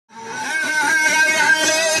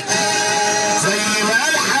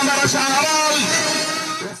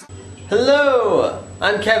Hello!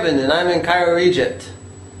 I'm Kevin and I'm in Cairo, Egypt.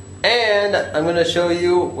 And I'm going to show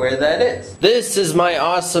you where that is. This is my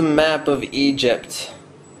awesome map of Egypt.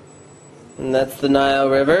 And that's the Nile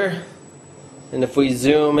River. And if we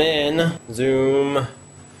zoom in,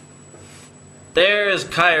 there's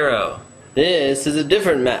Cairo. This is a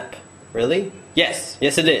different map. Really? Yes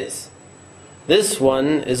it is. This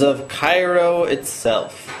one is of Cairo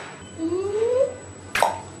itself.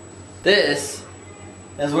 This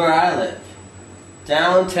is where I live.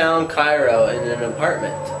 Downtown Cairo in an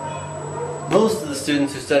apartment. Most of the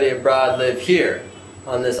students who study abroad live here,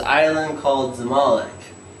 on this island called Zamalek.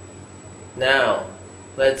 Now,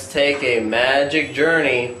 let's take a magic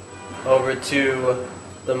journey over to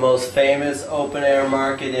the most famous open-air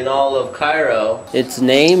market in all of Cairo. Its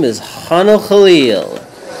name is Hana Khalil.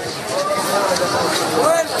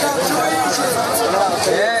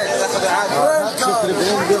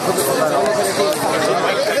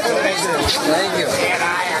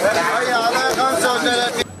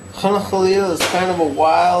 Hana Khalil is kind of a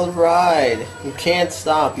wild ride. You can't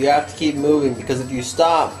stop. You have to keep moving because if you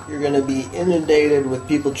stop, you're going to be inundated with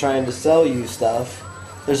people trying to sell you stuff.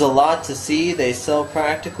 There's a lot to see. They sell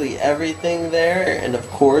practically everything there, and of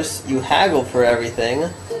course, you haggle for everything.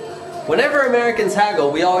 Whenever Americans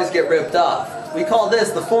haggle, we always get ripped off. We call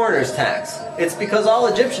this the foreigner's tax. It's because all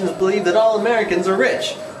Egyptians believe that all Americans are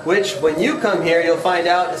rich, which, when you come here, you'll find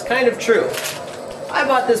out is kind of true. I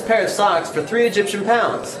bought this pair of socks for 3 Egyptian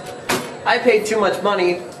pounds. I paid too much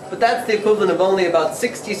money, but that's the equivalent of only about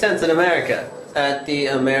 60 cents in America. At the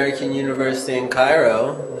American University in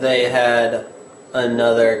Cairo, they had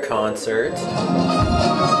another concert.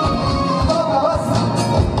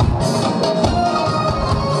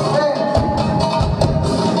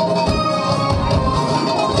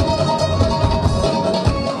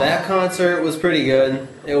 That concert was pretty good.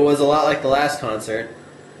 It was a lot like the last concert.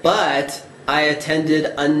 But I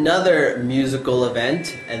attended another musical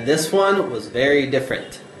event, and this one was very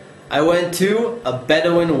different. I went to a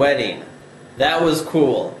Bedouin wedding. That was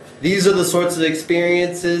cool. These are the sorts of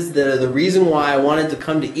experiences that are the reason why I wanted to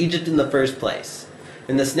come to Egypt in the first place.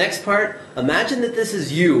 In this next part, imagine that this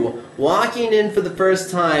is you walking in for the first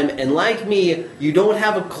time, and like me, you don't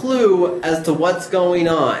have a clue as to what's going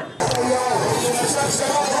on.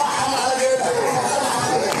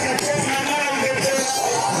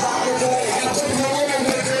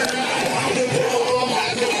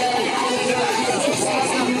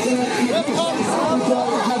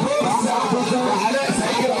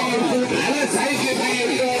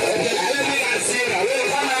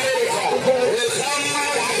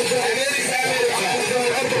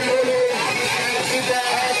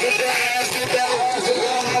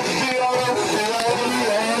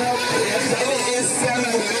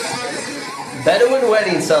 Bedouin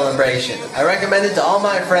wedding celebration. I recommend it to all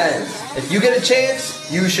my friends. If you get a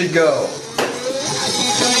chance, you should go.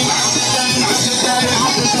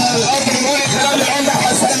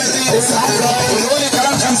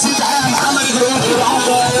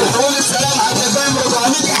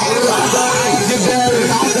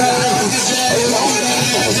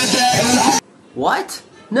 What?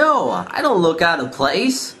 No, I don't look out of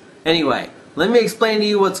place. Anyway, let me explain to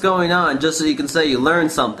you what's going on just so you can say you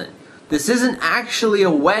learned something. This isn't actually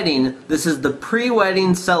a wedding, this is the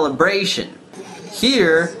pre-wedding celebration.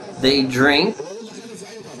 Here, they drink,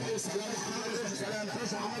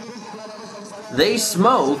 they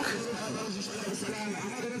smoke,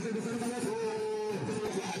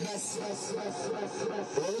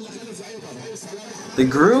 the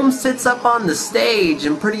groom sits up on the stage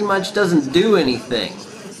and pretty much doesn't do anything.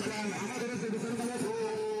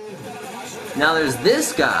 Now there's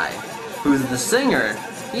this guy, who's the singer.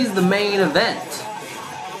 He's the main event.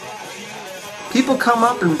 People come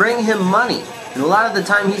up and bring him money, and a lot of the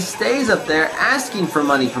time he stays up there asking for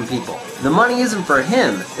money from people. The money isn't for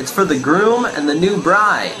him, it's for the groom and the new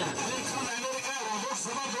bride.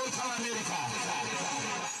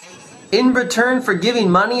 In return for giving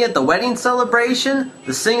money at the wedding celebration,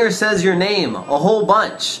 the singer says your name, a whole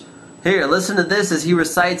bunch. Here, listen to this as he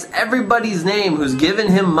recites everybody's name who's given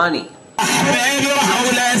him money.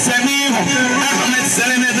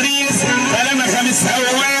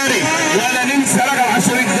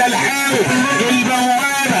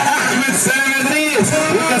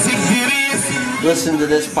 Listen to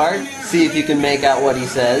this part, see if you can make out what he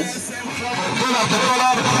says.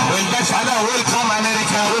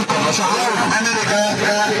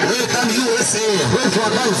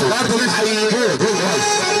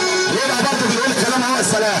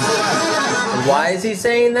 And why is he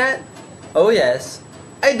saying that? Oh yes,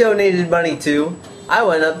 I donated money too. I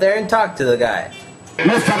went up there and talked to the guy.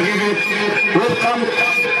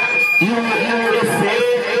 شكرا.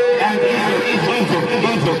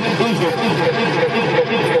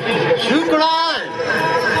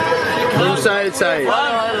 سعيد سعيد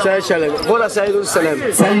سعيد شلبي قول سعيد والسلام.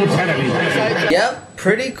 Yep,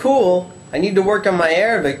 pretty cool. I need to work on my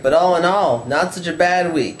Arabic, but all in all, not such a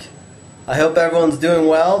bad week. I hope everyone's doing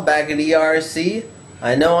well back at ERC.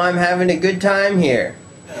 I know I'm having a good time here.